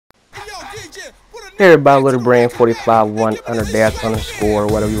Hey everybody, Little Brain 45 under dash underscore,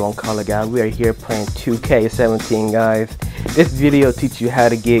 whatever you want to call it, guys. We are here playing 2K17, guys. This video teaches you how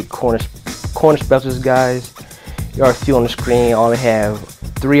to get corner specials, guys. You already see on the screen, I only have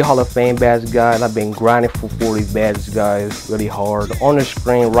 3 Hall of Fame badges, guys. I've been grinding for these badges, guys, really hard. On the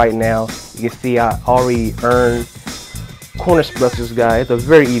screen right now, you can see I already earned corner specials, guys. It's a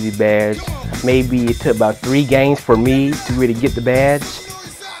very easy badge. Maybe it took about 3 games for me to really get the badge.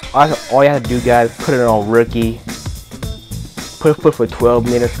 All you have to do, guys, put it on rookie. Put for 12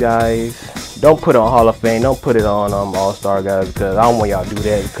 minutes, guys. Don't put it on Hall of Fame. Don't put it on All-Star, guys, because I don't want y'all to do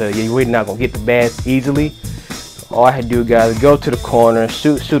that, because you're really not gonna get the badge easily. All I have to do, guys, go to the corner,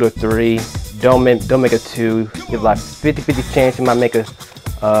 shoot a 3. Don't make a 2. It's like 50-50 chance you might make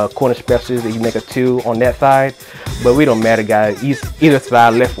a corner specials if you make a 2 on that side, but we don't matter, guys. Either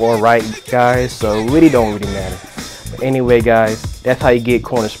side, left or right, guys. So it really don't matter. But anyway, guys, that's how you get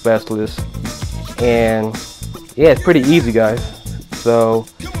corner specialists, and yeah, it's pretty easy, guys. So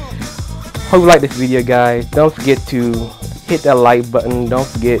hope you like this video, guys. Don't forget to hit that like button. Don't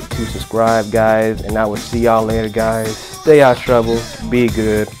forget to subscribe, guys, and I will see y'all later, guys. Stay out of trouble, be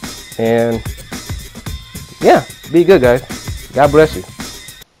good, and yeah, be good, guys. God bless you.